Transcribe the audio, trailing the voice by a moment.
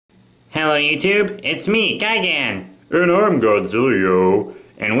Hello YouTube, it's me, Gigan! And I'm Godzilla, yo.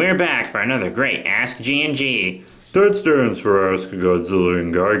 And we're back for another great Ask G&G. That stands for Ask Godzilla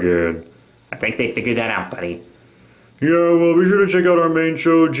and Gigan. I think they figured that out, buddy. Yeah, well, be sure to check out our main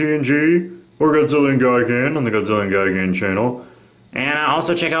show, G&G, or Godzilla and Gigan on the Godzilla and Gigan channel. And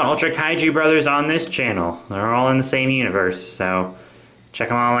also check out Ultra Kaiju Brothers on this channel. They're all in the same universe, so check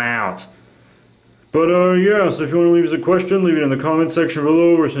them all out. But, yeah, so if you want to leave us a question, leave it in the comments section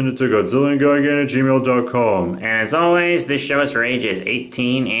below or send it to GodzillaandGigan@gmail.com. And as always, this show is for ages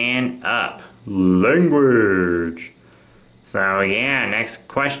 18 and up. Language. So, yeah, next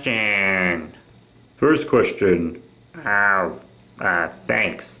question. First question. Oh,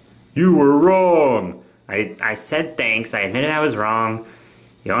 thanks. You were wrong. I said thanks. I admitted I was wrong.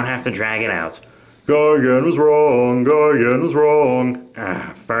 You don't have to drag it out. Gigan was wrong. Gigan was wrong.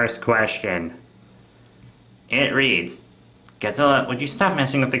 First question. It reads, Godzilla, would you stop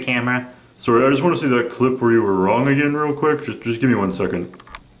messing with the camera? Sorry, I just want to see that clip where you were wrong again real quick. Just give me 1 second.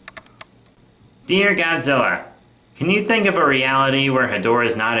 Dear Godzilla, can you think of a reality where Hedorah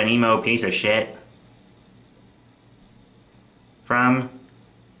is not an emo piece of shit? From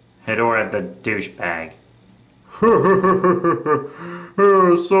Hedorah the douchebag.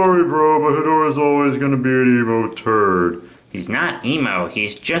 Sorry, bro, but Hedorah's always gonna be an emo turd. He's not emo,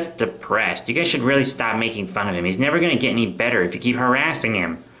 he's just depressed. You guys should really stop making fun of him. He's never gonna get any better if you keep harassing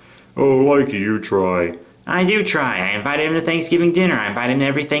him. Oh, like you try. I do try. I invited him to Thanksgiving dinner. I invite him to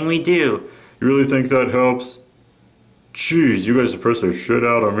everything we do. You really think that helps? Jeez, you guys depress the shit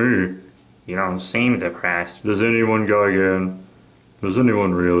out of me. You don't seem depressed. Does anyone, Gigan? Does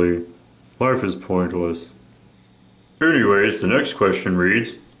anyone really? Life is pointless. Anyways, the next question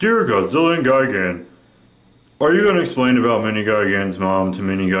reads, Dear Godzilla and Gigan, are you going to explain about Mini-Gigan's mom to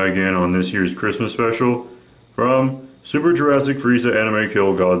Mini-Gigan on this year's Christmas special? From Super Jurassic Frieza Anime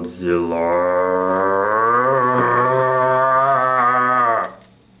Kill Godzilla.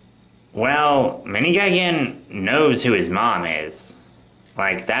 Well, Mini-Gigan knows who his mom is.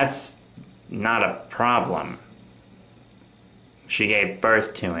 Like, that's not a problem. She gave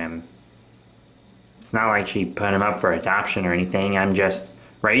birth to him. It's not like she put him up for adoption or anything. I'm just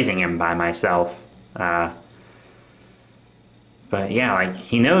raising him by myself. But yeah, like,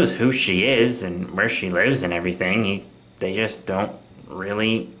 he knows who she is and where she lives and everything. They just don't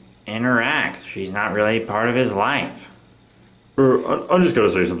really interact. She's not really part of his life. I just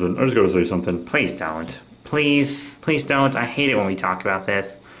gotta say something. Please don't. Please don't. I hate it when we talk about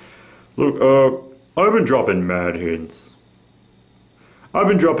this. Look, I've been dropping mad hints. I've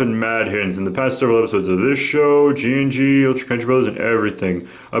been dropping mad hints in the past several episodes of this show, G&G, Ultra Country Brothers, and everything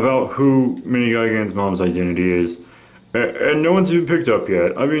about who Mini-Gigan's mom's identity is. And no one's even picked up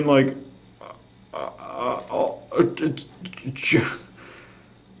yet. I mean, like...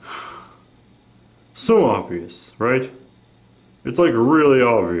 so obvious, right? It's like really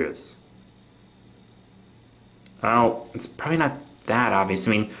obvious. Well, it's probably not that obvious.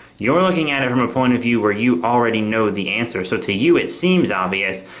 I mean, you're looking at it from a point of view where you already know the answer, so to you it seems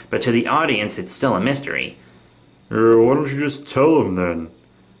obvious, but to the audience it's still a mystery. Why don't you just tell them then?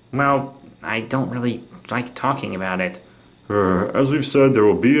 Well, I don't really like talking about it. As we've said, there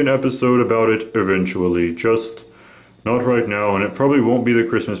will be an episode about it eventually, just not right now, and it probably won't be the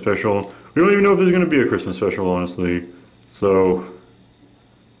Christmas special. We don't even know if there's going to be a Christmas special, honestly. So,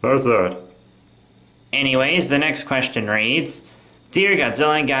 that's that. Anyways, the next question reads, Dear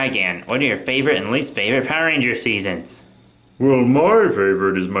Godzilla and Gigan, what are your favorite and least favorite Power Ranger seasons? Well, my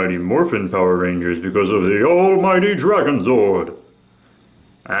favorite is Mighty Morphin Power Rangers because of the almighty Dragon Zord.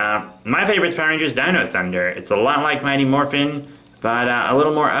 My favorite's Power Rangers Dino Thunder. It's a lot like Mighty Morphin, but a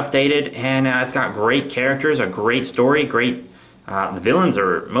little more updated, and it's got great characters, a great story, the villains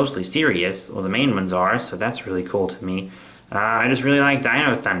are mostly serious, well the main ones are, so that's really cool to me. I just really like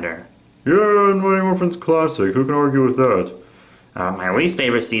Dino Thunder. Yeah, and Mighty Morphin's classic, who can argue with that? My least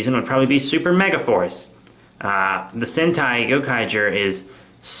favorite season would probably be Super Megaforce. The Sentai Gokaiger is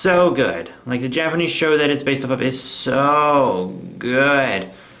so good. Like, the Japanese show that it's based off of is so good.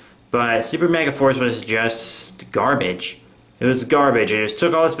 But Super Megaforce was just garbage. It was garbage. It just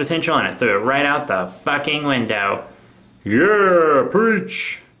took all its potential and it threw it right out the fucking window. Yeah,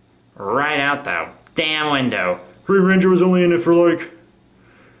 preach! Right out the damn window. Green Ranger was only in it for like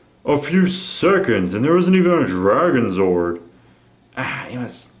a few seconds, and there wasn't even a Dragon Zord. It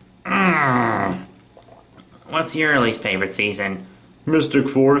was... What's your least favorite season? Mystic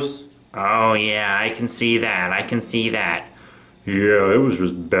Force. Oh yeah, I can see that. Yeah, it was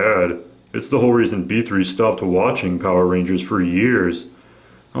just bad. It's the whole reason B3 stopped watching Power Rangers for years.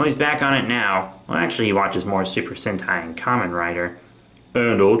 Well, he's back on it now. Well, actually, he watches more Super Sentai and Kamen Rider.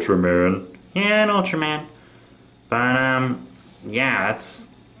 And Ultraman. Yeah, an Ultraman. But, yeah, that's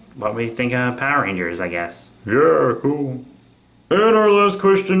what we think of Power Rangers, I guess. Yeah, cool. And our last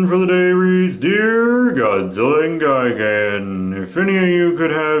question for the day reads, Dear Godzilla and Gigan, if any of you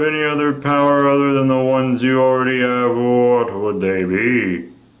could have any other power other than the ones you already have, what would they be?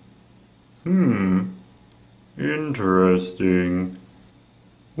 Interesting.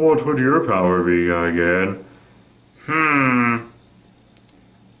 What would your power be, Gigan?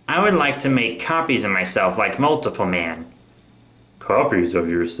 I would like to make copies of myself like Multiple Man. Copies of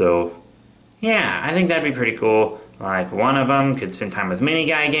yourself? Yeah, I think that'd be pretty cool. Like, one of them could spend time with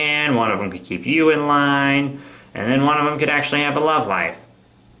Mini-Gigan, one of them could keep you in line, and then one of them could actually have a love life.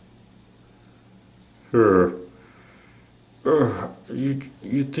 Sure.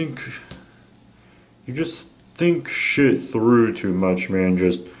 You think... You just think shit through too much, man.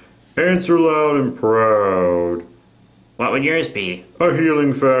 Just answer loud and proud. What would yours be? A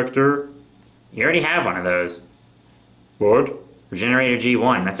healing factor. You already have one of those. What? Regenerator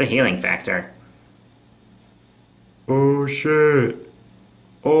G1, that's a healing factor. Oh shit.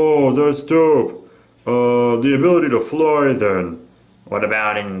 Oh, that's dope. The ability to fly then. What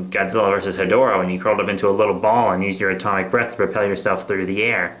about in Godzilla vs. Hedorah when you curled up into a little ball and used your atomic breath to propel yourself through the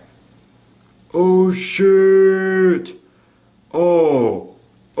air? Oh shit. Oh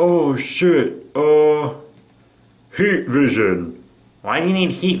shit. Heat vision. Why do you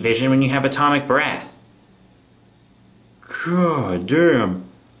need heat vision when you have atomic breath? God damn.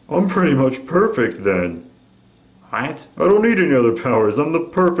 I'm pretty much perfect then. What? I don't need any other powers. I'm the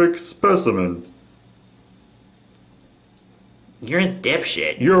perfect specimen. You're a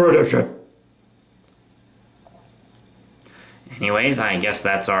dipshit. You're a dipshit. Anyways, I guess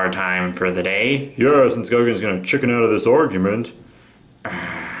that's our time for the day. Yeah, since Gigan's gonna chicken out of this argument.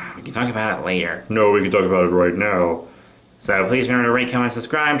 We can talk about it later. No, we can talk about it right now. So please remember to rate, comment,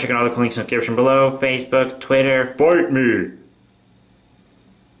 subscribe. Check out all the links in the description below. Facebook, Twitter. Fight me!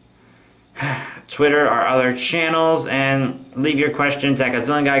 Twitter, our other channels, and leave your questions at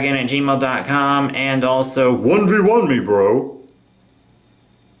GodzillaGigan@gmail.com, and also 1v1 me, bro.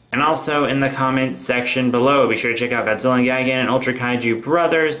 And also in the comments section below. Be sure to check out Godzilla and Gigan and Ultra Kaiju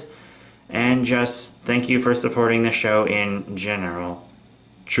Brothers. And just thank you for supporting the show in general.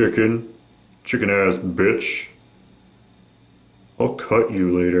 Chicken ass bitch. I'll cut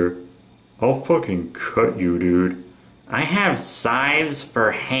you later. I'll fucking cut you, dude. I have scythes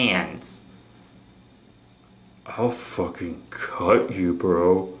for hands. I'll fucking cut you,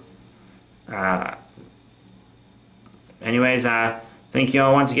 bro. Anyways, thank you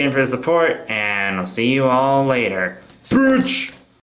all once again for the support, and I'll see you all later. Bitch!